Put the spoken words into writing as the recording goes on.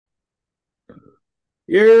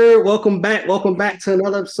Yeah, welcome back. Welcome back to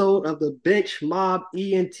another episode of the Bench Mob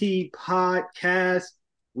ENT podcast.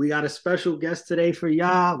 We got a special guest today for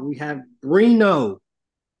y'all. We have Breno,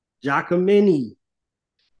 Giacomini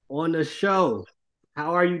on the show.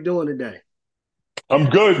 How are you doing today? I'm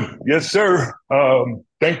good. Yes, sir.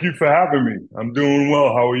 Thank you for having me. I'm doing well.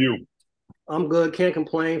 How are you? I'm good, can't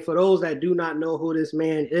complain. For those that do not know who this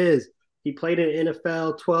man is, he played in the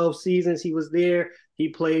NFL 12 seasons. He was there. He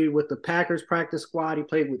played with the Packers practice squad. He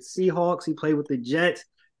played with Seahawks. He played with the Jets.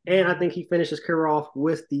 And I think he finished his career off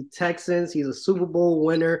with the Texans. He's a Super Bowl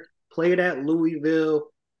winner, played at Louisville.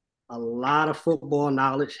 A lot of football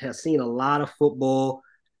knowledge, has seen a lot of football.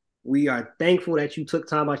 We are thankful that you took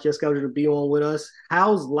time out your schedule to be on with us.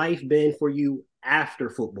 How's life been for you after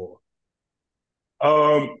football?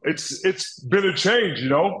 It's been a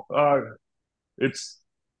change, it's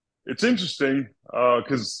it's interesting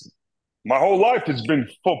because my whole life has been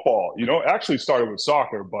football. It actually started with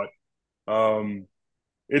soccer, but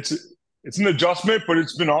it's it's an adjustment, but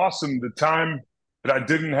it's been awesome. The time that I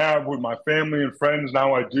didn't have with my family and friends,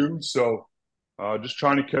 now I do. So just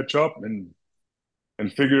trying to catch up and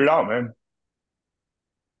figure it out, man.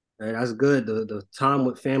 Right, that's good. The time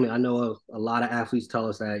with family. I know a lot of athletes tell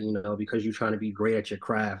us that, because you're trying to be great at your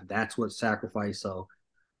craft, that's what sacrifice. So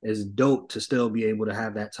it's dope to still be able to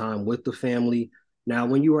have that time with the family. Now,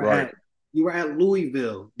 when Right. you were at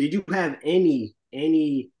Louisville, did you have any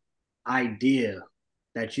idea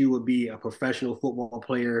that you would be a professional football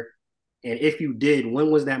player? And if you did, when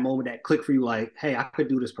was that moment that clicked for you like, hey, I could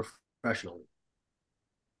do this professionally?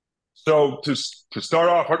 So to start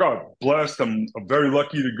off, I got blessed. I'm very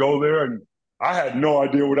lucky to go there, and I had no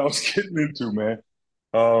idea what I was getting into, man.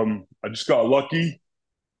 I just got lucky,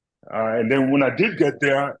 and then when I did get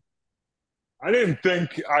there, I didn't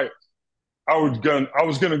think I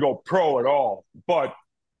was gonna go pro at all. But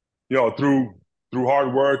through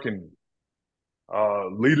hard work and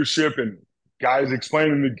leadership and guys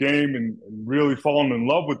explaining the game and really falling in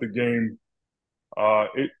love with the game,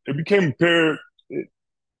 it became apparent.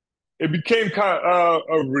 It became kind of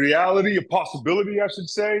a reality, a possibility, I should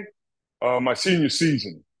say, my senior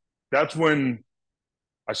season. That's when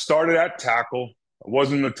I started at tackle. I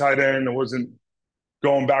wasn't a tight end. I wasn't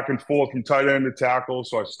going back and forth from tight end to tackle.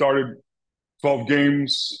 So I started 12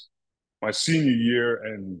 games my senior year,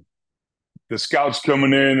 and the scouts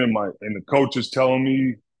coming in and the coaches telling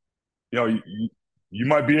me, you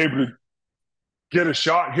might be able to get a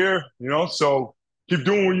shot here. So keep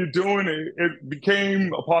doing what you're doing. It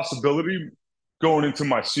became a possibility going into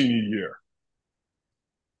my senior year.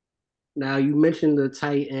 Now you mentioned the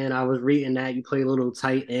tight end. I was reading that you played a little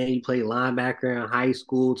tight end. You played linebacker in high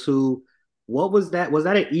school too. What was that? Was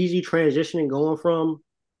that an easy transition going from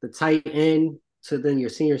the tight end to then your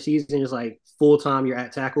senior season is like full time you're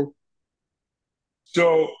at tackle?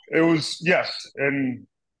 So it was, yes, and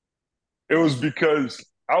it was because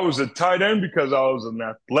I was a tight end because I was an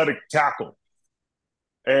athletic tackle,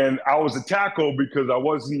 and I was a tackle because I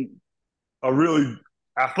wasn't a really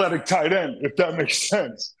athletic tight end, if that makes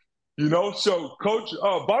sense. So Coach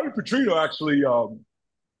Bobby Petrino actually,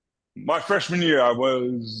 my freshman year, I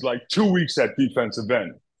was like 2 weeks at defensive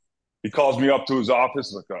end. He calls me up to his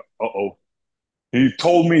office, like, oh. He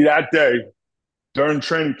told me that day during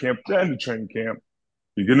training camp, the end of training camp,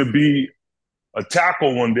 you're going to be a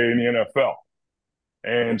tackle one day in the NFL.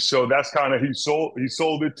 And so that's kind of he sold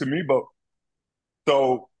it to me. But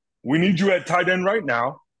so we need you at tight end right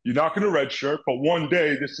now. You're not going to redshirt, but one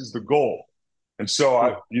day this is the goal. And so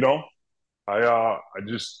I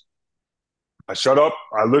shut up,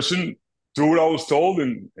 I listened, do what I was told,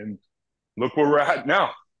 and look where we're at now.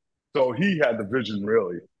 So he had the vision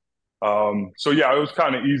really. So yeah, it was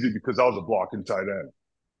kind of easy because I was a blocking tight end.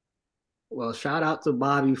 Well, shout out to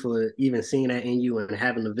Bobby for even seeing that in you and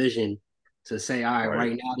having the vision to say, all right, Right,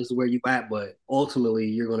 right now this is where you at, but ultimately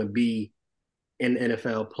you're going to be in the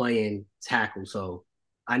NFL playing tackle. So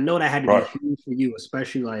I know that had to be right, huge for you,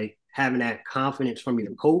 especially like having that confidence from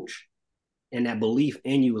your coach and that belief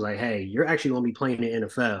in you was like, hey, you're actually going to be playing in the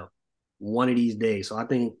NFL one of these days. So I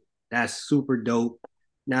think that's super dope.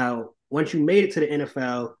 Now, once you made it to the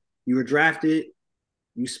NFL, you were drafted.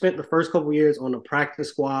 You spent the first couple years on the practice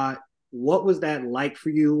squad. What was that like for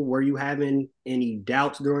you? Were you having any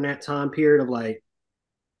doubts during that time period of like,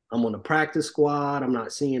 I'm on the practice squad, I'm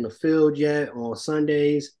not seeing the field yet on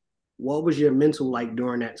Sundays? What was your mental like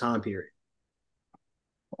during that time period?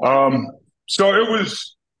 um, so it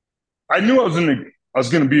was. I knew I was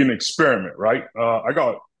going to be an experiment, right? I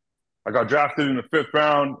got drafted in the fifth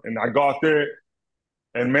round, and I got there.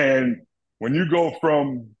 And man, when you go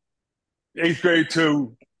from eighth grade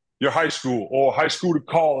to your high school or high school to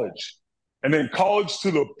college, And then college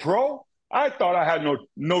to the pro, I thought I had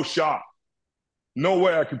no shot. No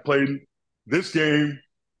way I could play this game.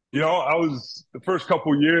 I was the first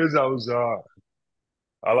couple of years,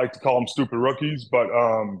 I like to call them stupid rookies, but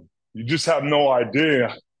you just have no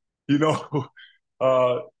idea, you know.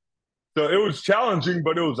 Uh, so it was challenging,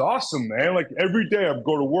 but it was awesome, man. Like every day I'd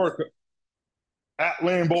go to work at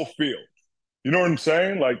Lambeau Field. You know what I'm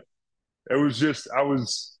saying? Like it was just, I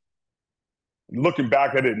was looking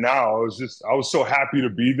back at it now, I was so happy to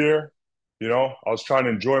be there. I was trying to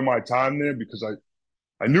enjoy my time there because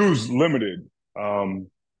I knew it was limited.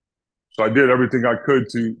 So I did everything I could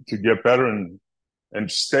to get better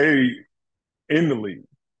and stay in the league.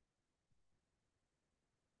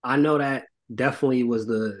 I know that definitely was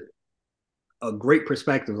the a great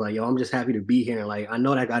perspective. Like, yo, I'm just happy to be here. And like, I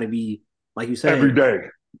know that got to be, like you every said, day,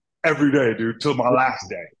 every day, dude, till my last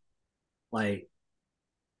day. like,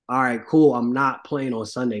 all right, cool. I'm not playing on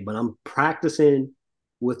Sunday, but I'm practicing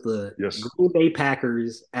with the Yes, Green Bay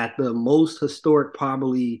Packers at the most historic,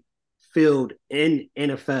 probably field in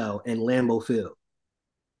NFL in Lambeau Field.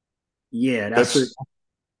 Yeah, that's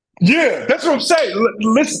that's what I'm saying.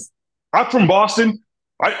 Listen, I'm from Boston.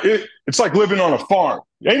 It's like living on a farm.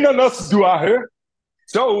 Ain't nothing else to do out here.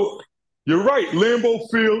 So you're right, Lambeau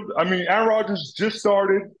Field. I mean, Aaron Rodgers just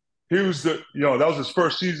started. He was that was his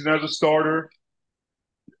first season as a starter.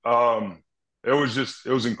 Um, it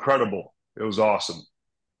was incredible. It was awesome.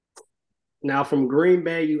 now from Green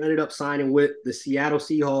Bay, you ended up signing with the Seattle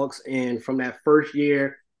Seahawks, and from that first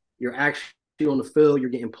year, you're actually on the field. You're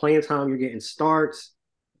getting playing time. You're getting starts.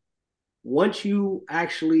 Once you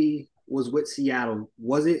actually was with Seattle,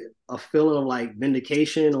 was it a feeling of like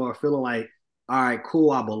vindication or a feeling like, all right,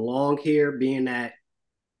 cool, I belong here, being that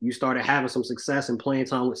you started having some success and playing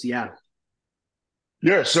time with Seattle?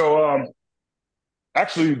 Yeah. So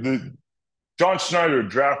actually, the John Schneider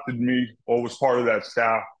drafted me or was part of that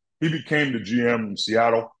staff. He became the GM in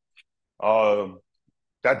Seattle. Um,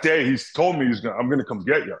 that day, he's told me I'm going to come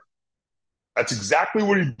get you. That's exactly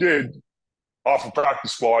what he did off of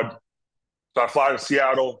practice squad. So I fly to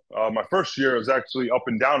Seattle. My first year was actually up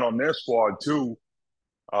and down on their squad too.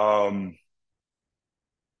 Um,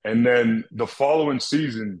 and then the following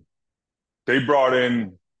season, they brought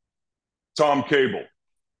in Tom Cable,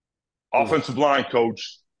 Mm. offensive line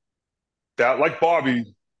coach, that, like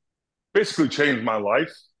Bobby, basically changed my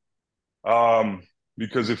life. Um,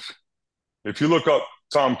 because if you look up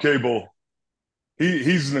Tom Cable,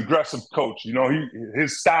 he's an aggressive coach.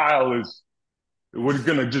 His style is we're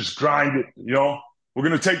gonna just grind it. We're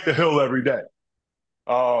gonna take the hill every day.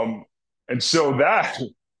 Um, and so that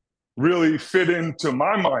really fit into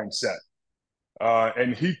my mindset.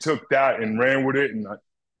 And he took that and ran with it. And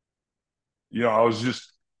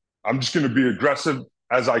I'm just going to be aggressive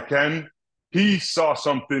as I can. He saw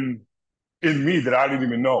something in me that I didn't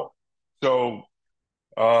even know. So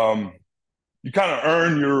um, you kind of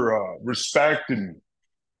earn your respect and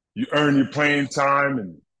you earn your playing time.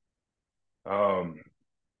 And um,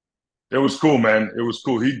 it was cool, man. It was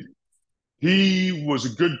cool. He was a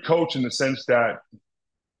good coach in the sense that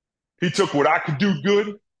he took what I could do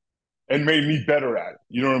good and made me better at it.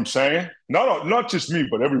 You know what I'm saying? Not just me,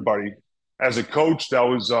 but everybody. As a coach, that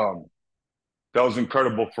was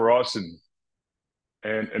incredible for us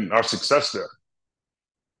and our success there.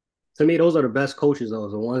 To me, those are the best coaches, though,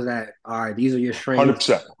 the ones that, all right, these are your Hundred strengths.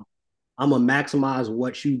 percent. I'm going to maximize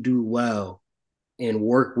what you do well and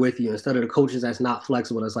work with you instead of the coaches that's not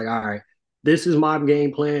flexible. That's like, all right, this is my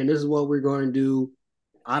game plan. This is what we're going to do.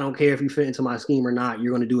 I don't care if you fit into my scheme or not.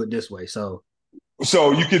 You're going to do it this way. So,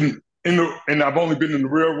 So you can and I've only been in the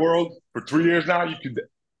real world for 3 years now. You could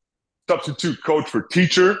substitute coach for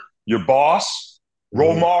teacher, your boss,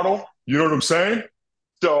 role mhm. model. You know what I'm saying?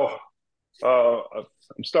 So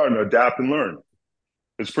I'm starting to adapt and learn.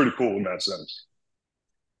 It's pretty cool in that sense.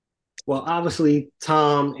 Well, obviously,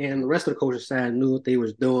 Tom and the rest of the coaching staff knew what they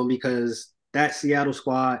was doing because that Seattle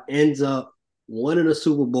squad ends up winning the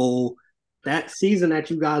Super Bowl. That season that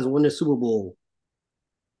you guys won the Super Bowl,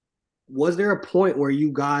 was there a point where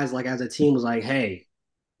you guys, like as a team, was like, "Hey,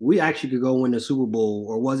 we actually could go win the Super Bowl,"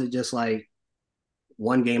 or was it just like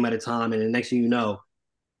one game at a time, and the next thing you know,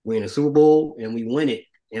 we in the Super Bowl and we win it,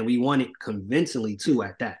 and we won it convincingly too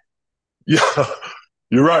at that. Yeah,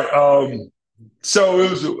 you're right. So it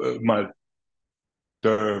was my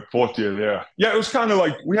the fourth year there. Yeah, it was kind of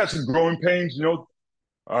like we had some growing pains.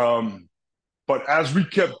 Um, but as we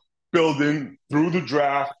kept building through the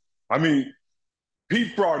draft, I mean,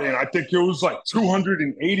 Pete brought in, I think it was like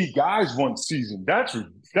 280 guys one season. That's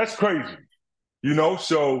crazy.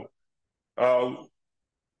 So uh,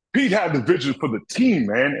 Pete had the vision for the team,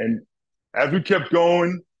 man. And as we kept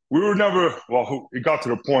going, we were never, well, it got to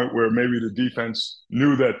the point where maybe the defense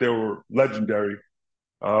knew that they were legendary.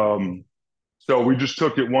 Um, so we just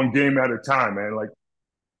took it one game at a time, man. Like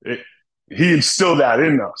it, he instilled that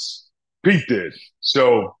in us. Pete did.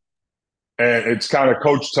 So, and it's kind of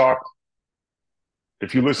coach talk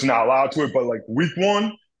if you listen out loud to it, but like week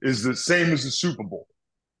one is the same as the Super Bowl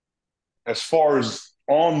as far as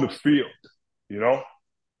on the field, you know?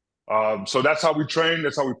 So that's how we train.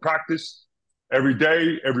 That's how we practice every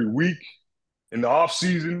day, every week. In the off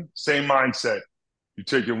season, same mindset. You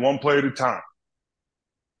take it one play at a time,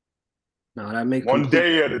 No, that makes one complete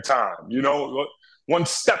day at a sense. time, one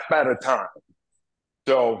step at a time.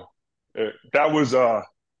 So that was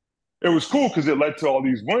it was cool because it led to all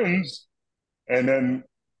these wins. And then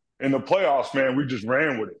in the playoffs, man, we just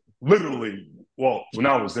ran with it. Literally. Well, when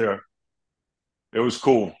I was there, it was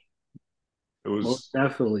cool. It Most was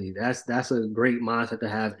definitely. That's a great mindset to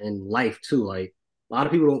have in life too. Like a lot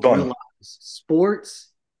of people don't fun. realize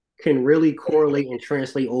sports can really correlate and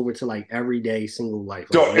translate over to like everyday single life.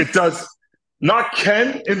 Like So it does not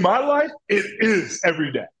Ken in my life, it is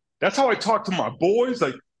every day. That's how I talk to my boys.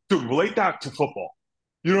 Like, dude, relate that to football.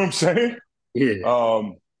 You know what I'm saying? yeah.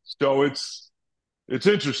 Um, so it's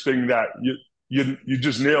interesting that you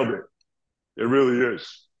just nailed it. It really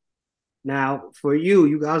is. Now for you,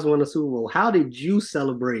 you guys won the Super Bowl. How did you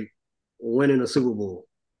celebrate winning the Super Bowl?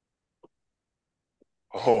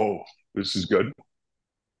 Oh, this is good.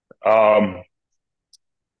 Um,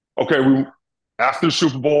 okay, we after the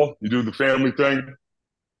Super Bowl, you do the family thing,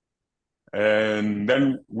 and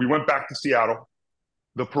then we went back to Seattle,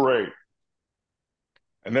 the parade,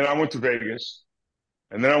 and then I went to Vegas,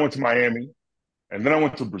 and then I went to Miami, and then I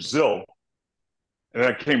went to Brazil, and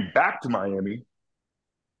then I came back to Miami.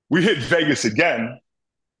 We hit Vegas again,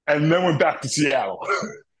 and then went back to Seattle.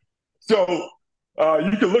 So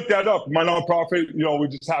you can look that up. My nonprofit, we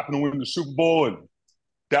just happened to win the Super Bowl, and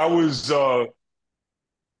that was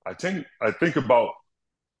I think about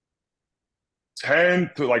 10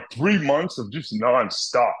 to like 3 months of just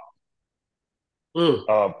nonstop Mm.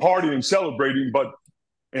 partying, celebrating. But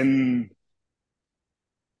in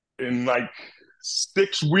like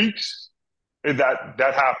 6 weeks, that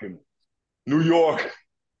happened. New York,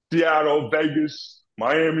 Seattle, Vegas,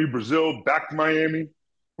 Miami, Brazil, back to Miami.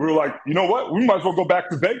 We were like, you know what? We might as well go back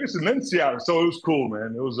to Vegas and then Seattle. So it was cool,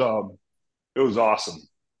 man. It was awesome.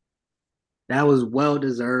 That was well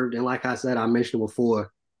deserved. And like I said, I mentioned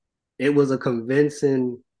before, it was a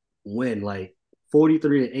convincing win, like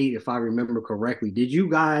 43-8, if I remember correctly. Did you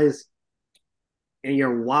guys, in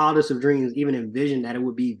your wildest of dreams, even envision that it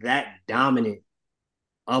would be that dominant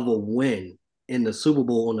of a win in the Super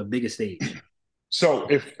Bowl on the biggest stage? So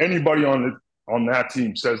if anybody on that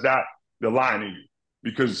team says that, they're lying to you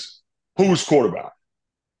because who was quarterback?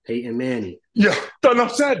 Peyton Manning. Yeah,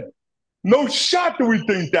 enough said. No shot do we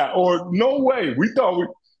think that, or no way. We thought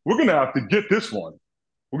we're gonna have to get this one.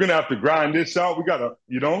 We're gonna have to grind this out. We gotta.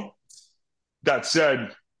 That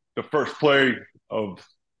said, the first play of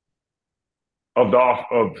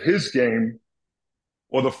of his game,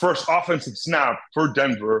 or the first offensive snap for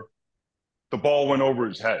Denver, the ball went over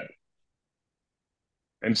his head,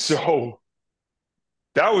 and so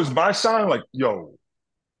that was my sign. Like, yo,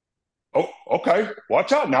 oh, okay,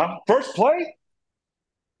 watch out now. First play,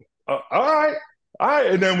 all right,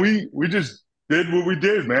 and then we just did what we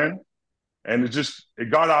did, man, and it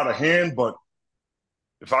got out of hand. But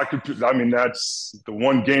if I could, I mean, that's the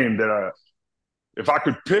one game that if I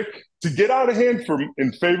could pick to get out of hand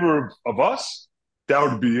in favor of us, that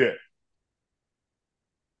would be it.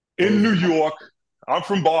 In Most New York, I'm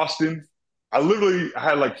from Boston. I literally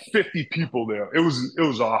had like 50 people there. It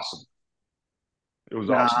was awesome. It was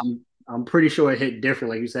Nah, awesome. I'm pretty sure it hit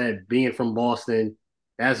different. Like you said, being from Boston,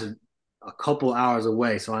 that's a couple hours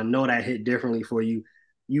away. So I know that hit differently for you.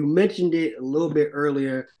 You mentioned it a little bit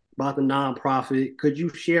earlier about the nonprofit. Could you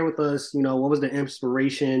share with us, what was the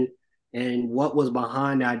inspiration and what was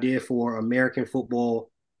behind the idea for American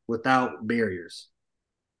football without barriers?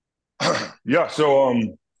 Yeah. So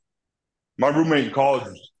my roommate in college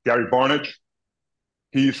was Gary Barnidge.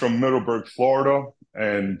 He's from Middleburg, Florida,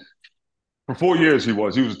 and for 4 years he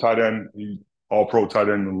was a tight end, all pro tight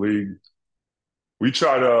end in the league. We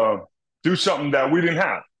tried to do something that we didn't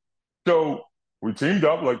have. So we teamed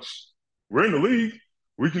up, like we're in the league.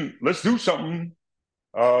 Let's do something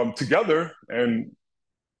together. And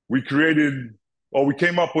we we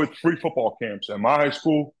came up with free football camps at my high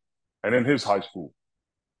school and in his high school.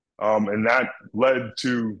 And that led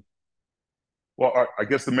to, well, I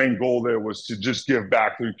guess the main goal there was to just give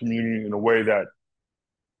back to the community in a way that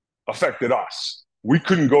affected us. We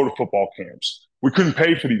couldn't go to football camps. We couldn't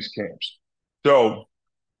pay for these camps. So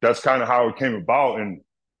that's kind of how it came about, and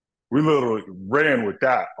we literally ran with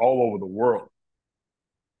that all over the world.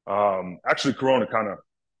 Actually, Corona kind of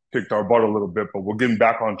kicked our butt a little bit, but we're getting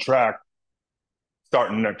back on track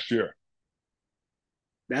starting next year.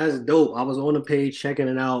 That's dope. I was on the page checking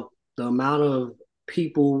it out. The amount of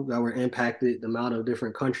people that were impacted, the amount of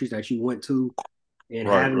different countries that you went to, and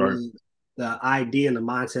Right, having right. the idea and the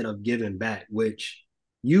mindset of giving back, which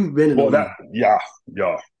you've been in the Well, that league. yeah,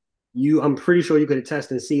 yeah. I'm pretty sure you could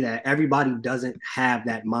attest and see that everybody doesn't have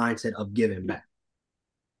that mindset of giving back.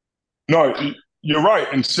 No, you're right.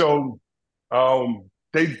 And so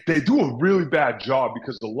they do a really bad job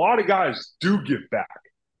because a lot of guys do give back.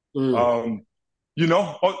 Mm. Um,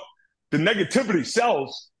 the negativity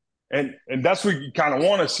sells, and that's what you kind of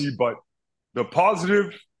want to see. But the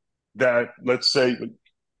positive that let's say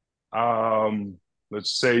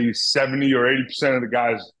 70 or 80% of the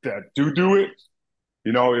guys that do it,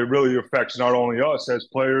 it really affects not only us as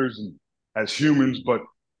players and as humans, but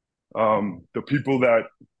the people that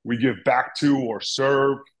we give back to or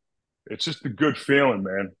serve. It's just a good feeling,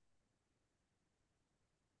 man.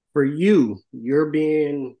 For you, you're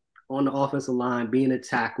being on the offensive line, being a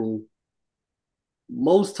tackle.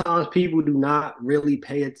 Most times people do not really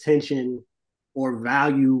pay attention or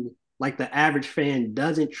value, like the average fan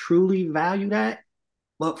doesn't truly value that.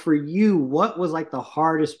 But for you, what was like the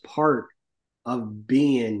hardest part of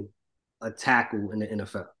being a tackle in the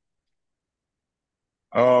NFL?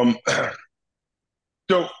 Um,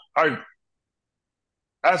 so I,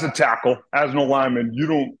 as a tackle, as an lineman, you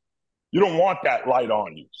don't want that light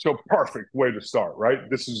on you. So perfect way to start, right?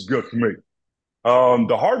 This is good for me.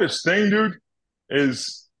 The hardest thing, dude,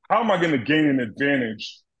 is how am I going to gain an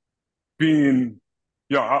advantage being,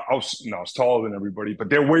 I was taller than everybody, but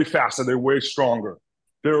they're way faster, they're way stronger.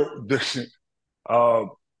 They're uh,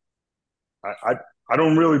 I I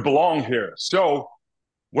don't really belong here. So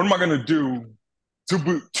what am I going to do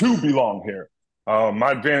to belong here?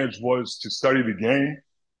 My advantage was to study the game,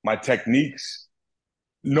 my techniques,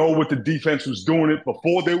 know what the defense was doing it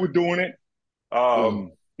before they were doing it. Mm.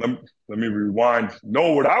 Let me rewind.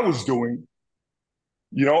 Know what I was doing,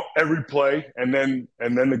 every play, and then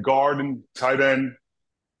the guard and tight end,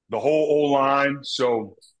 the whole O line.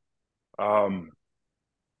 So um,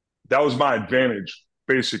 that was my advantage,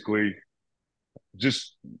 basically,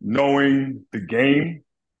 just knowing the game,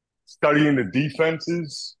 studying the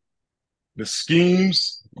defenses, the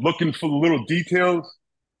schemes, looking for the little details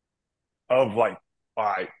of like, all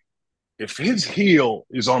right, if his heel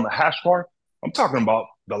is on the hash mark, I'm talking about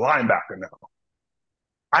the linebacker now.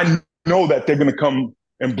 I know that they're going to come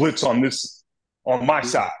and blitz on my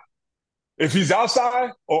side. If he's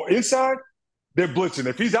outside or inside, they're blitzing.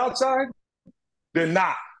 If he's outside, they're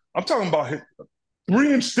not. I'm talking about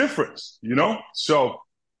 3 inch difference. So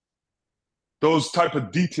those type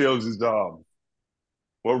of details is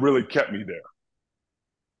what really kept me there.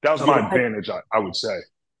 That was I'm my glad advantage, I would say.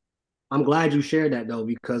 I'm glad you shared that though,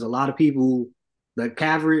 because a lot of people, the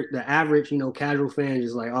average, casual fan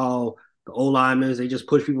is like, oh, the O linemen, they just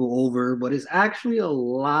push people over, but it's actually a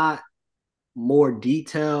lot more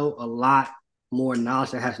detail, a lot more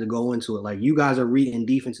knowledge that has to go into it. Like you guys are reading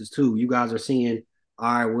defenses too. You guys are seeing,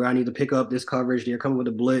 all right, where I need to pick up this coverage. They're coming with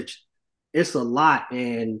a blitz. It's a lot,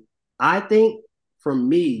 and I think for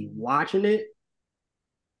me watching it,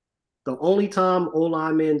 the only time O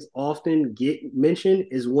linemen often get mentioned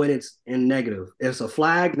is when it's in negative. If it's a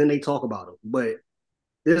flag, then they talk about them. But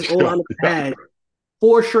this O Yeah, lineman yeah. had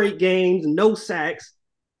 4 straight games, no sacks.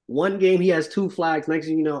 One game he has 2 flags. Next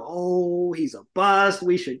thing you know, oh, he's a bust.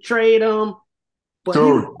 We should trade him. But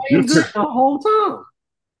he was So playing good the whole time.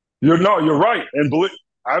 you're right. And believe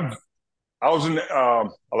I was in I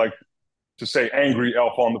like to say angry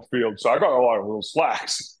elf on the field. So I got a lot of little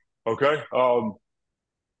slacks. Okay.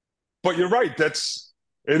 But you're right.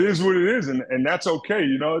 It is what it is, and that's okay.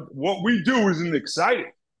 What we do isn't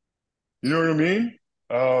exciting. You know what I mean?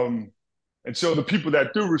 And so the people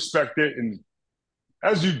that do respect it, and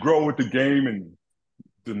as you grow with the game and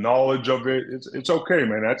the knowledge of it, it's okay,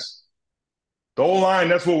 man. That's the whole line.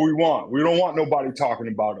 That's what we want. We don't want nobody talking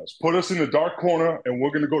about us. Put us in the dark corner, and we're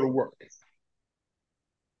going to go to work.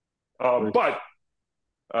 But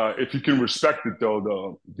if you can respect it,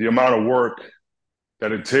 though, the amount of work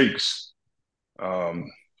that it takes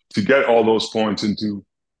um, to get all those points and to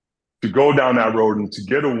go down that road and to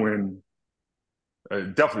get a win,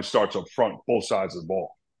 it definitely starts up front, both sides of the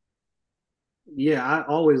ball. Yeah, I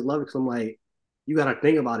always love it because I'm like, you got to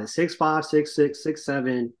think about it. 6'5", 6'6",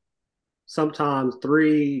 6'7", sometimes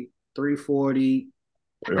 340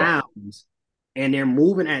 Yeah. pounds, and they're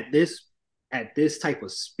moving at this type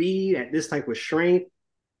of speed, at this type of strength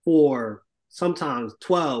for sometimes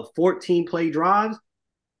 12, 14 play drives.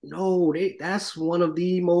 No, that's one of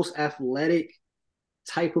the most athletic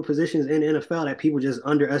type of positions in the NFL that people just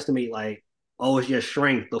underestimate. Like, oh, it's just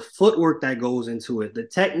strength, the footwork that goes into it, the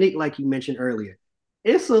technique, like you mentioned earlier.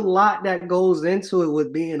 It's a lot that goes into it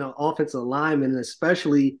with being an offensive lineman, and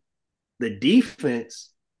especially the defense.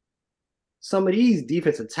 Some of these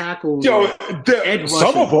defensive tackles Yo, and edge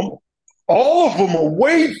some rushers. of them, all of them are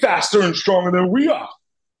way faster and stronger than we are.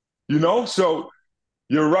 So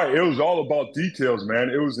you're right. It was all about details, man.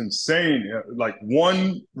 It was insane. Like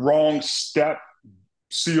one wrong step,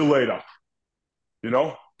 see you later.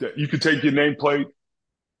 You could take your nameplate,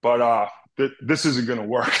 but this isn't going to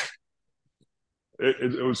work.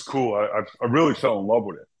 It was cool. I really fell in love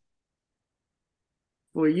with it,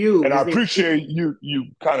 For you, and I is there? appreciate you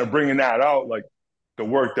kind of bringing that out, like the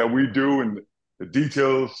work that we do and the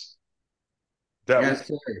details that Yes,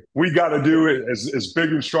 sir. we got to do it as big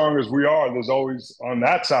and strong as we are. There's always on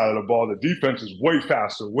that side of the ball, the defense is way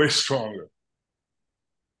faster, way stronger.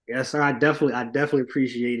 Yes, sir. I definitely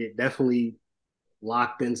appreciate it. Definitely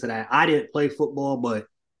locked into that. I didn't play football, but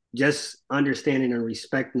just understanding and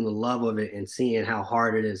respecting the love of it and seeing how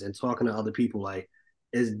hard it is and talking to other people, like,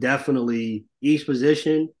 is definitely each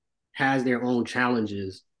position has their own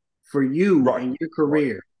challenges. For you Right, in your right.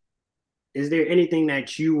 career, is there anything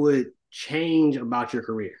that you would change about your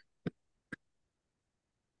career?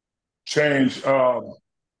 Change.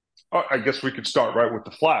 I guess we could start right with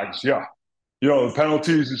the flags. Yeah, the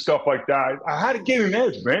penalties and stuff like that. I had to get an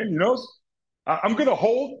edge, man. I'm gonna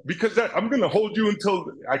hold because I'm gonna hold you until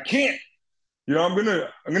I can't. I'm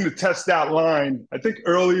gonna test that line. I think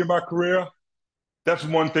early in my career, that's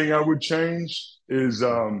one thing I would change is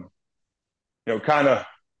kind of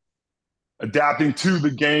adapting to the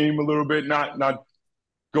game a little bit, not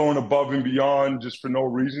going above and beyond just for no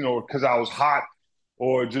reason or because I was hot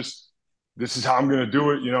or just this is how I'm gonna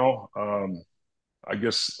do it. I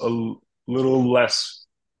guess a little less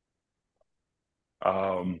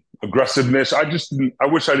aggressiveness. I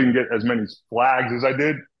wish I didn't get as many flags as I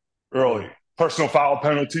did early. Personal foul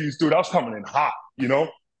penalties, dude. I was coming in hot.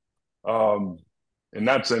 Um, in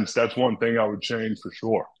that sense, that's one thing I would change for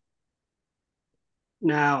sure.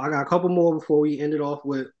 Now, I got a couple more before we end it off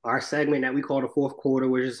with our segment that we call the fourth quarter,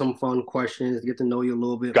 which is some fun questions to get to know you a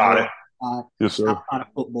little bit Got it. more Yes, sir. outside of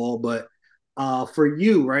football. But for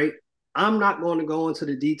you, right, I'm not going to go into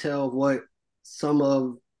the detail of what some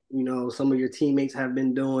of some of your teammates have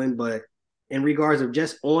been doing, but in regards of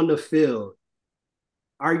just on the field,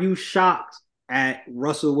 are you shocked at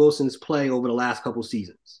Russell Wilson's play over the last couple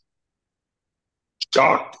seasons?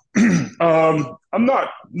 Shocked. I'm not.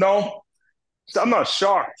 No, I'm not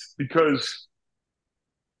shocked because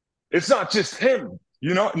it's not just him.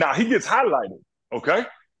 Now he gets highlighted. Okay,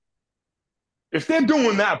 if they're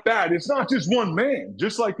doing that bad, it's not just one man.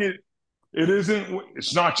 Just like it isn't.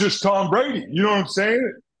 It's not just Tom Brady. You know what I'm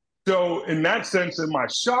saying? So in that sense, am I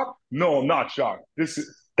shocked? No, I'm not shocked.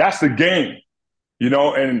 That's the game.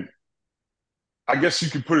 And I guess you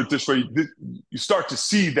could put it this way: you start to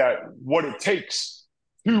see that what it takes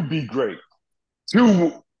to be great,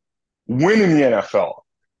 to win in the NFL.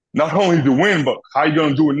 Not only to win, but how you going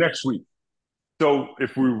to do it next week. So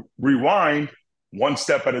if we rewind, one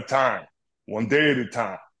step at a time, one day at a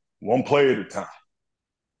time, one play at a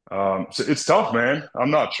time. So it's tough, man.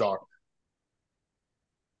 I'm not shocked.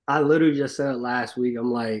 I literally just said last week,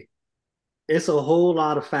 I'm like, it's a whole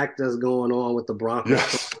lot of factors going on with the Broncos the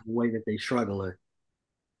Yes, way that they're struggling.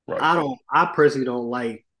 right. I personally don't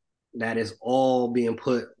like that it's all being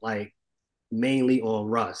put like mainly on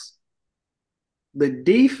Russ. The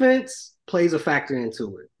defense plays a factor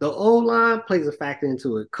into it. The O line plays a factor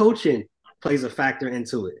into it. Coaching plays a factor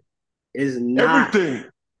into it. Is not Everything.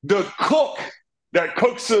 The cook that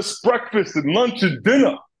cooks us breakfast and lunch and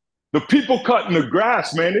dinner. The people cutting the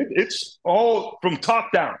grass, man. It's all from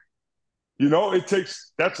top down. It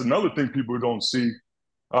takes. That's another thing people don't see.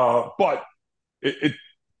 But it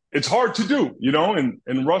it's hard to do.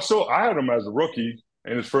 And Russell, I had him as a rookie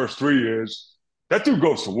in his first 3 years. That dude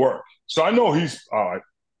goes to work, so I know he's.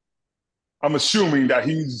 I'm assuming that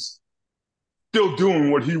he's still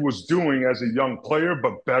doing what he was doing as a young player,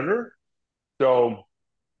 but better. So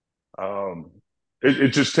um, it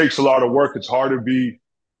just takes a lot of work. It's hard to be.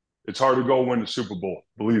 It's hard to go win the Super Bowl.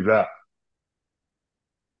 Believe that.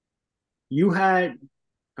 you had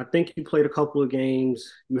I think you played a couple of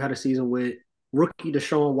games. You had a season with rookie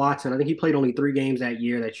Deshaun Watson. I think he played only 3 games that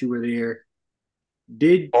year that you were there.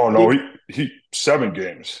 Did Oh no, did he 7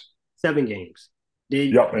 games. 7 games.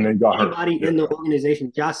 Did Yep, and then got hurt. anybody Yeah. in the organization,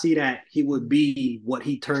 did y'all see that he would be what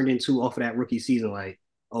he turned into off of that rookie season? Like,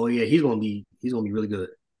 oh yeah, he's gonna be really good.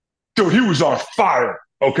 Dude, he was on fire.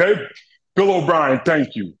 Okay, Bill O'Brien,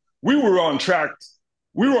 thank you. We were on track.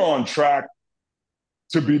 We were on track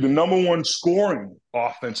to be the number one scoring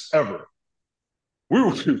offense ever. We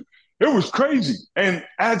were. It was crazy. And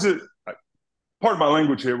as a part of my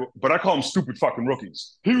language here, but I call them stupid fucking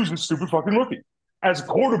rookies. He was a stupid fucking rookie as a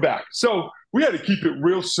quarterback. So we had to keep it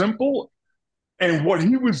real simple. And what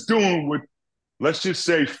he was doing with, let's just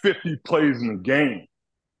say, 50 plays in a game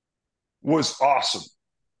was awesome,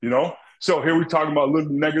 you know? So here we're talking about a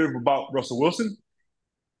little negative about Russell Wilson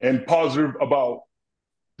and positive about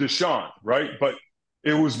Deshaun, right? But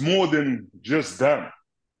it was more than just them,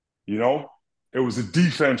 you know? It was the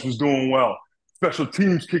defense was doing well. Special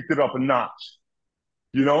teams kicked it up a notch,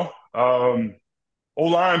 you know?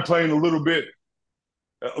 O-line playing a little bit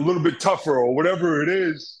tougher or whatever it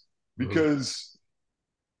is, Mm-hmm. because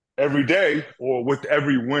every day, or with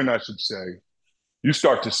every win, I should say, you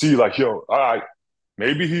start to see like, yo, all right,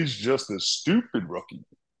 maybe he's just a stupid rookie,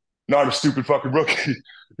 not a stupid fucking rookie,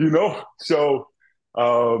 you know? So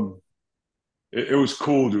it was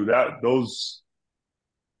cool, dude. Those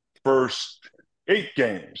first 8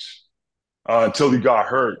 games until he got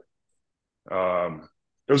hurt,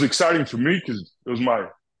 it was exciting for me because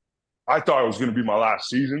I thought it was going to be my last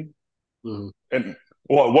season. Mm-hmm. And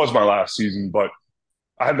well, it was my last season, but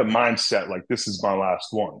I had the mindset like this is my last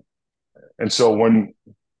one. And so when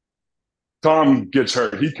Tom gets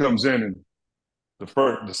hurt, he comes in, and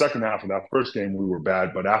the second half of that first game we were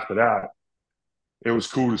bad, but after that it was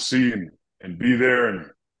cool to see and be there and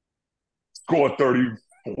score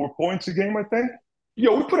 34 points a game. I think,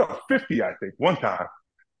 yo, we put up 50. I think one time.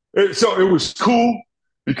 So it was cool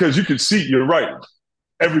because you could see. You're right.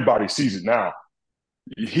 Everybody sees it now.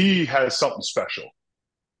 He has something special.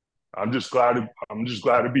 I'm just glad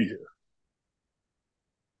to be here.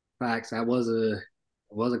 Facts. That was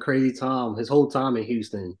a crazy time. His whole time in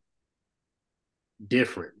Houston,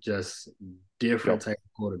 different, just different Yep. type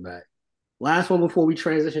of quarterback. Last one before we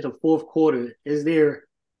transition to fourth quarter. Is there,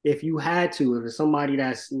 if you had to, if it's somebody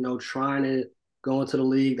that's trying to go into the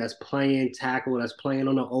league, that's playing tackle, that's playing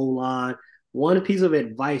on the O line, one piece of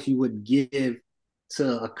advice you would give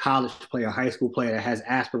to a college player, a high school player that has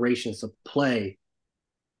aspirations to play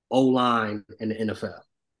O line in the NFL?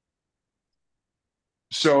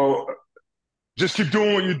 So just keep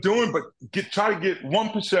doing what you're doing, but try to get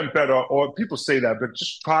 1% better. Or people say that, but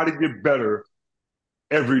just try to get better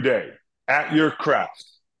every day at your craft.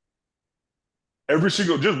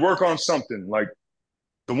 Just work on something. Like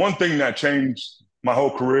the one thing that changed my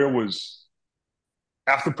whole career was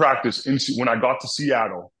after practice. When I got to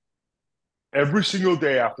Seattle, every single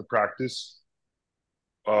day after practice,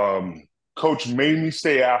 um, coach made me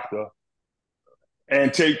stay after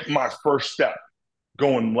and take my first step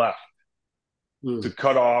going left to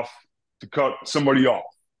Mm. cut somebody off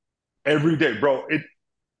every day, bro.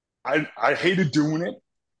 I hated doing it.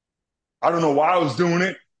 I don't know why I was doing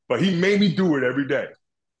it, but he made me do it every day.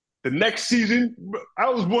 The next season, I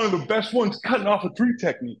was one of the best ones cutting off a three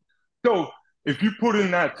technique. So if you put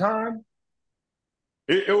in that time,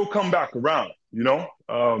 it will come back around, you know?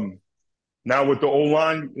 Now with the O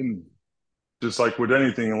line, and just like with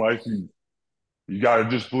anything in life, you got to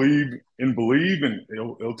just believe, and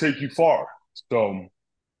it'll take you far. So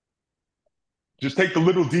just take the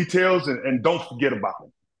little details and don't forget about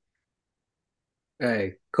them.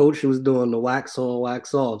 Hey, coach was doing the wax on,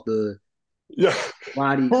 wax off, the Yeah,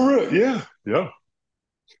 body, for real. Yeah, yeah.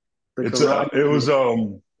 the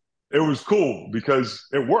karate. It was cool because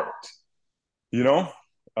it worked, you know.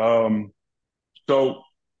 Um, so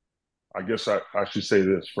I guess I should say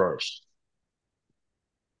this first.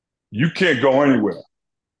 You can't go anywhere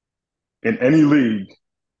in any league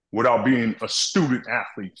without being a student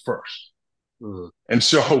athlete first. Mm. And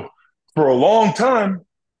so for a long time,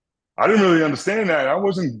 I didn't really understand that. I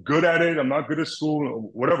wasn't good at it. I'm not good at school or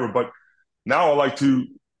whatever. But now I like to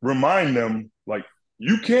remind them, like,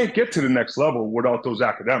 you can't get to the next level without those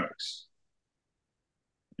academics.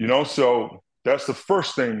 You know, so that's the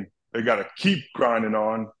first thing they got to keep grinding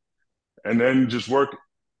on, and then just work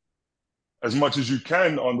as much as you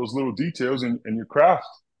can on those little details in your craft.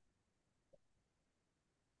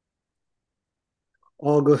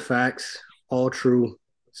 All good facts, all true,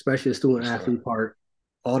 especially the student So, athlete part.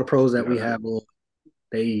 All the pros that we yeah, have on,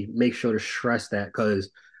 they make sure to stress that because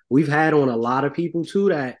we've had on a lot of people too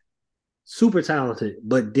that super talented,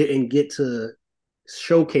 but didn't get to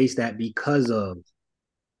showcase that because of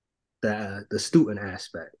the student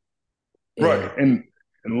aspect. right. And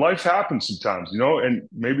And life happens sometimes, you know, and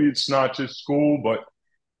maybe it's not just school, but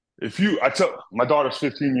I tell my daughter's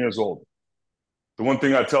 15 years old. The one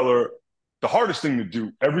thing I tell her, the hardest thing to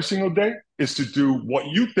do every single day is to do what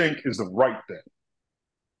you think is the right thing.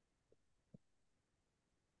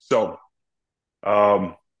 So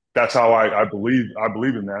that's how I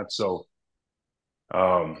believe in that. So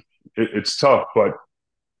it's tough, but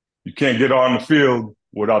you can't get on the field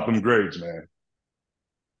without them grades, man.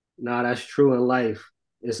 Nah, that's true in life.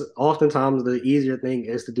 It's oftentimes the easier thing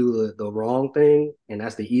is to do the wrong thing, and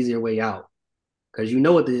that's the easier way out. Because a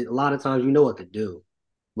lot of times you know what to do,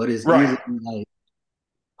 but it's easy Right. to be like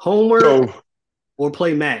homework So or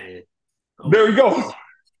play Madden. there Oh, we go.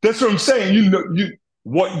 That's what I'm saying. You know,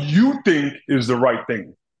 what you think is the right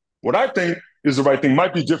thing. What I think is the right thing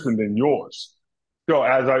might be different than yours. So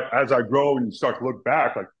as I grow and start to look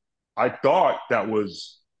back, like I thought that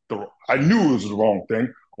was I knew it was the wrong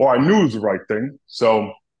thing, or I knew it was the right thing.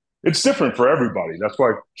 So it's different for everybody. That's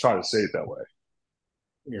why I try to say it that way.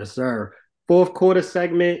 yes, sir. Fourth quarter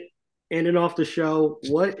segment, ending off the show.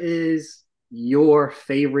 What is your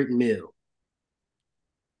favorite meal?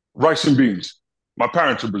 Rice and beans. My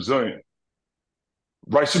parents are Brazilian.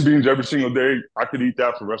 Rice and beans every single day. I could eat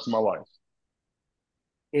that for the rest of my life.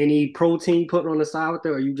 Any protein put on the side with it,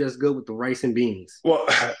 or are you just good with the rice and beans? Well,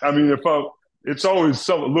 I mean, it's always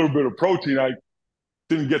a little bit of protein. I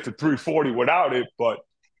didn't get to 340 without it, but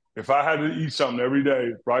if I had to eat something every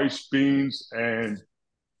day, rice, beans, and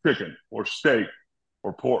chicken or steak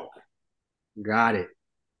or pork. Got it.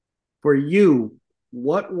 For you,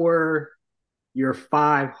 what were your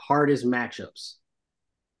five hardest matchups?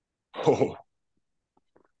 Oh,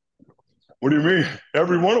 what do you mean?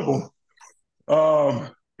 Every one of them.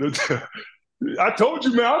 I told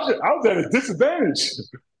you, man, I was at a disadvantage.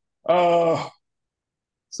 Uh,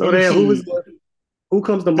 So let me then, see. who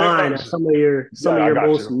comes to mind as some Yeah, of I your got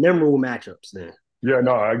most you. memorable matchups? Then Yeah,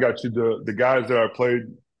 no, I got you. The guys that I played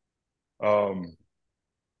um,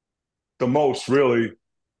 the most, really,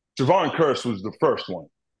 Javon Curse was the first one.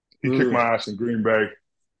 He kicked my mm, ass in Green Bay.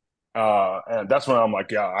 And that's when I'm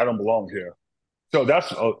like, yeah, I don't belong here. So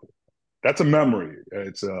that's a memory.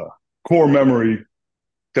 It's a core memory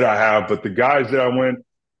that I have. But the guys that I went,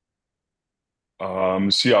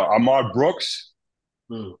 see, Ahmad Brooks,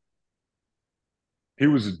 mm. he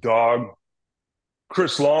was a dog.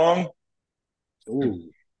 Chris Long,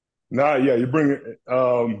 Ooh, nah, yeah, you bring it.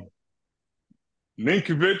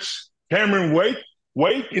 Ninkovich, Cameron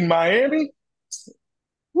Wake in Miami.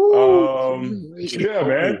 woo, Yeah,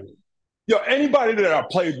 man. cold. Anybody that I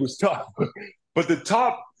played was tough. But the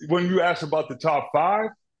top, when you ask about the top five,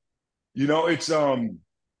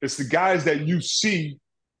 it's the guys that you see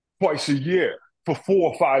twice a year for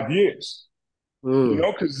 4 or 5 years. Mm.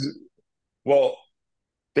 Because well,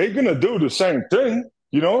 they're gonna do the same thing.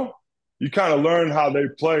 You kind of learn how they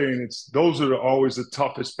play, and it's those are always the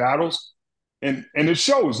toughest battles, and it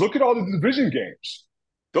shows. Look at all the division games;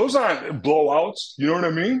 those aren't blowouts. You know what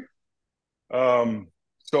I mean?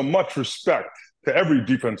 So much respect to every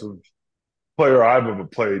defensive player I've ever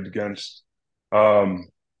played against. Um,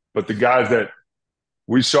 but the guys that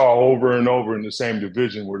we saw over and over in the same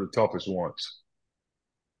division were the toughest ones.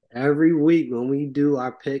 Every week when we do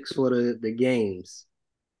our picks for the games,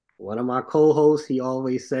 one of my co-hosts, he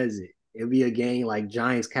always says it. It'd be a game like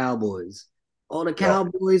Giants Cowboys. Oh, the Yeah,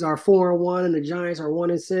 Cowboys are 4-1 and the Giants are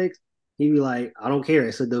 1-6. He'd be like, I don't care.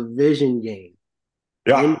 It's a division game.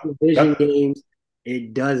 In yeah. division That games,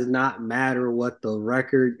 it does not matter what the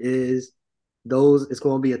record is. Those it's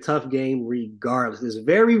going to be a tough game regardless. It's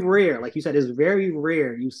very rare, like you said, it's very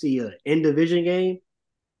rare you see a in division game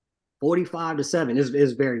 45-7.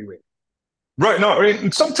 It's very rare. right. No,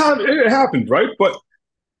 and sometimes it happens, right? But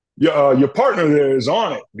your partner there is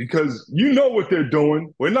on it because you know what they're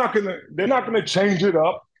doing. They're not gonna change it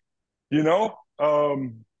up. You know,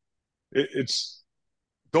 it's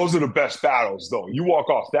those are the best battles, though. You walk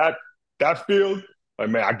off that field, like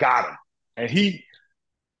man, I got him, and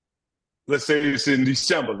let's say it's in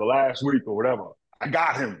December, the last week or whatever, I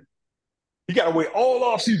got him. He got to wait all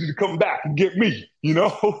off season to come back and get me.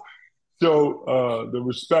 So the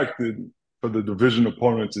respect for the division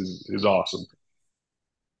opponents is awesome.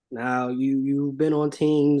 Now you've been on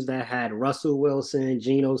teams that had Russell Wilson,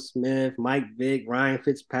 Geno Smith, Mike Vick, Ryan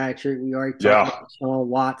Fitzpatrick. We already talked Yeah, about Sean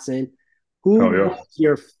Watson. Who hell yeah. was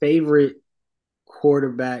your favorite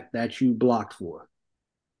quarterback that you blocked for?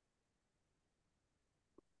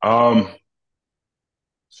 Um,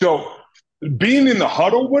 so being in the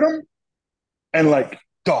huddle with him and like,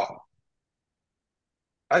 dog,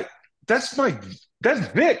 I that's my that's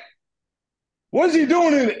Vic. What is he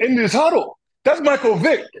doing in this huddle? That's Michael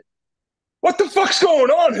Vick. What the fuck's going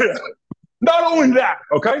on here? Not only that,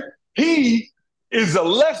 okay, he is a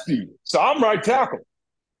lefty, so I'm right tackle.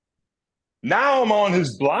 Now I'm on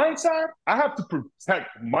his blind side. I have to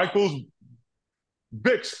protect Michael's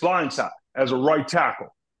Vic's blindside as a right tackle.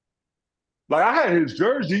 Like I had his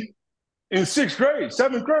jersey in sixth grade,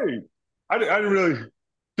 seventh grade. I didn't really,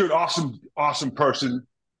 dude, awesome person.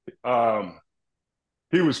 Um,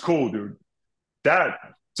 he was cool, dude. That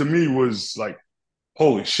to me was like,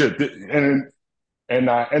 holy shit. And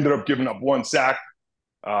I ended up giving up one sack.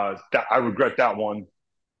 That I regret that one.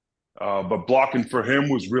 But blocking for him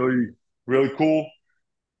was really cool.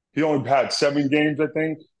 He only had 7 games, I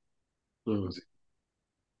think, Mm.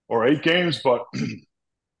 or 8 games. But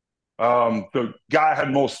the guy I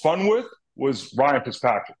had most fun with was Ryan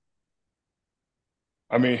Fitzpatrick.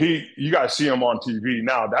 I mean, you guys see him on TV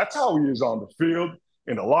now. That's how he is on the field,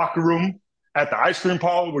 in the locker room, at the ice cream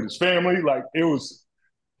parlor with his family. Like it was,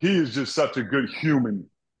 he is just such a good human.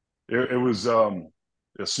 It was a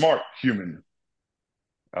smart human.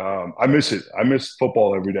 I miss it. I miss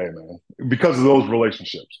football every day, man, because of those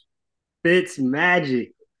relationships. Fitz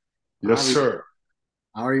magic. Yes, sir.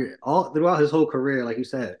 Already all throughout his whole career, like you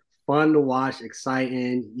said, fun to watch,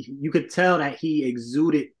 exciting. You could tell that he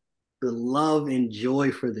exuded the love and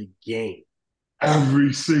joy for the game.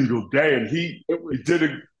 Every single day, and It was he did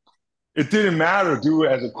it. It didn't matter, dude,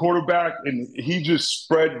 as a quarterback, and he just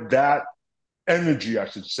spread that energy, I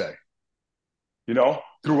should say,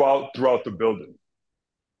 throughout the building.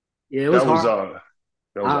 yeah, it was That was hard. uh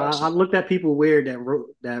that was I awesome. looked at people weird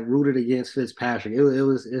that rooted against Fitzpatrick.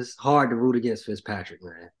 It's hard to root against Fitzpatrick,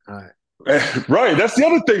 man. All right. Right, that's the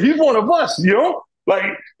other thing. He's one of us, Like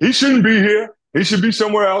he shouldn't be here. He should be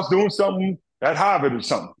somewhere else doing something at Harvard or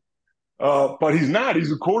something. But he's not.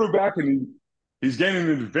 He's a quarterback, and he's gaining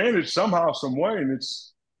an advantage somehow, some way. And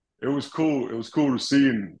it was cool. It was cool to see,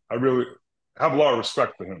 and I really have a lot of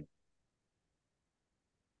respect for him.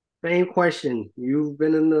 Same question. You've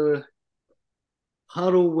been in the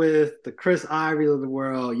huddle with the Chris Ivory of the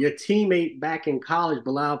world, your teammate back in college,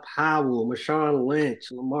 Bilal Powell, Marshawn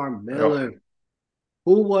Lynch, Lamar Yeah. Miller.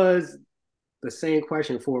 Who was the same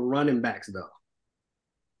question for running backs, though?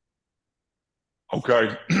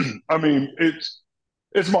 Okay. I mean, it's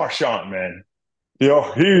Marshawn, man. He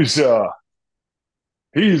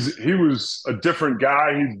was a different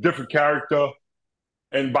guy. He's a different character,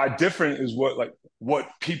 and by different is what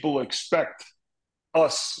people expect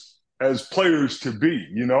us as players to be.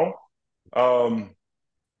 Um,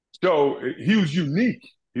 so he was unique.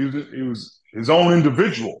 He was his own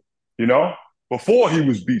individual. You know, before he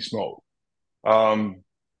was beast mode. Um,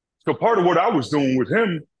 so part of what I was doing with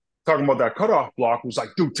him, talking about that cutoff block, was like,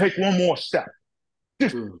 dude, take one more step.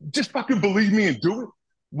 Just Mm. just fucking believe me and do it.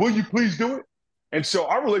 Will you please do it? And so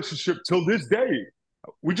our relationship till this day,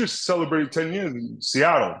 we just celebrated 10 years in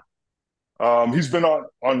Seattle. He's been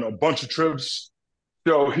on a bunch of trips.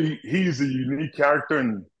 So he's a unique character,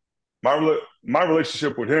 and my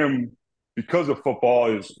relationship with him because of football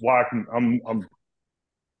is why I'm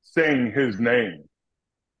saying his name,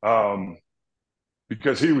 um,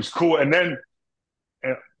 because he was cool. And then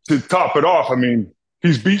to top it off, I mean,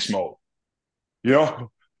 he's beast mode. You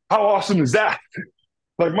know, how awesome is that?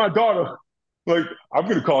 Like my daughter, like I'm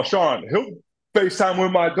gonna call Sean. He'll FaceTime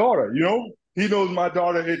with my daughter. He knows my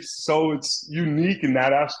daughter. It's unique in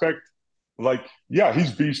that aspect. Like, yeah,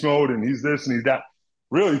 he's beast mode and he's this and he's that.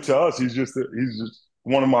 Really, to us, he's just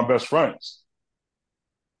one of my best friends.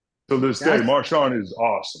 To this day, That's Marshawn is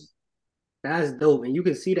awesome. that's dope, and you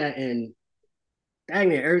can see that in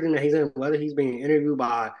dang it, everything that he's in. Whether he's being interviewed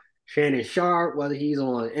by Shannon Sharp, whether he's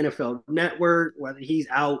on NFL Network, whether he's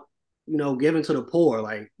out, giving to the poor.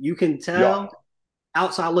 Like you can Yeah, tell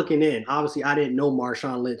outside looking in. Obviously, I didn't know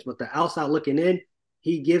Marshawn Lynch, but the outside looking in,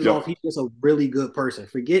 he gives yeah. off he's just a really good person.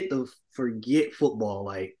 Forget football.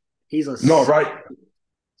 Like he's a No, solid, right, dude.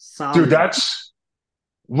 solid. That's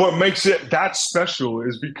what makes it that special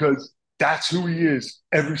is because that's who he is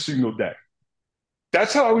every single day.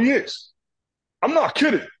 That's how he is. I'm not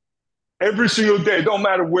kidding. Every single day. It don't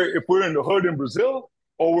matter if we're in the hood in Brazil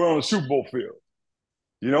or we're on the Super Bowl field.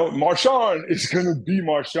 Marshawn is gonna be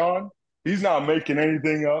Marshawn. He's not making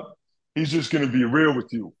anything up. He's just gonna be real with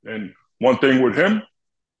you. And one thing with him,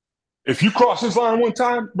 if you cross his line one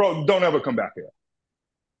time, bro, don't ever come back here.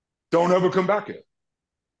 Don't ever come back here.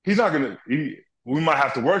 He's not gonna. We might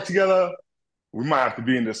have to work together. We might have to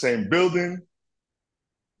be in the same building.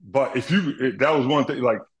 But if that was one thing,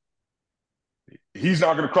 like he's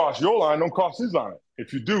not gonna cross your line. Don't cross his line.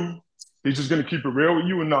 If you do, he's just gonna keep it real with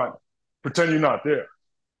you and not pretend you're not there.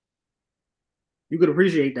 You could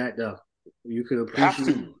appreciate that though. You could You have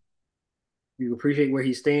appreciate to. you appreciate where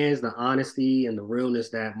he stands, the honesty and the realness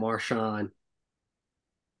that Marshawn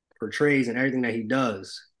portrays and everything that he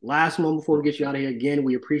does. Last one before we get you out of here again,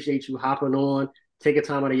 we appreciate you hopping on, taking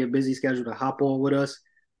time out of your busy schedule to hop on with us.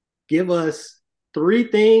 Give us Three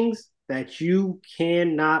things that you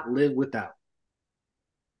cannot live without.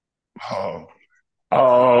 Oh.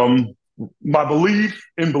 Um, my belief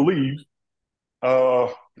in belief, uh,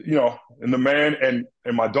 in the man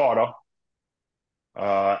and my daughter.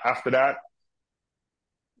 After that,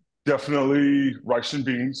 definitely rice and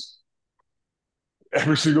beans.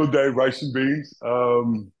 Every single day, rice and beans.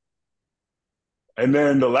 And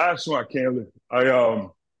then the last one I can't live.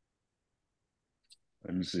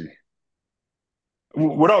 Let me see.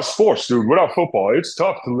 Without sports, dude, without football, it's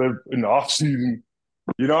tough to live in the off season.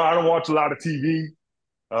 I don't watch a lot of TV.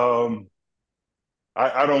 Um,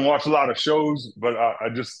 I don't watch a lot of shows, but I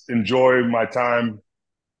just enjoy my time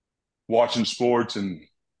watching sports and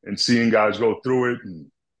seeing guys go through it, and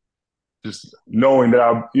just knowing that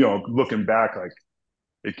I'm, looking back, like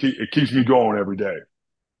it keeps me going every day.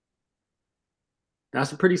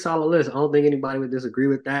 That's a pretty solid list. I don't think anybody would disagree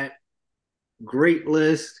with that. Great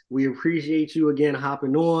list. We appreciate you again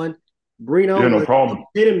hopping on. Yeah, Breno no was the problem.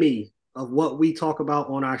 epitome of what we talk about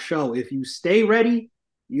on our show. If you stay ready,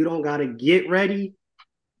 you don't got to get ready.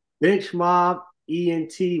 Bench Mob,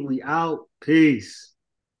 ENT, we out. Peace.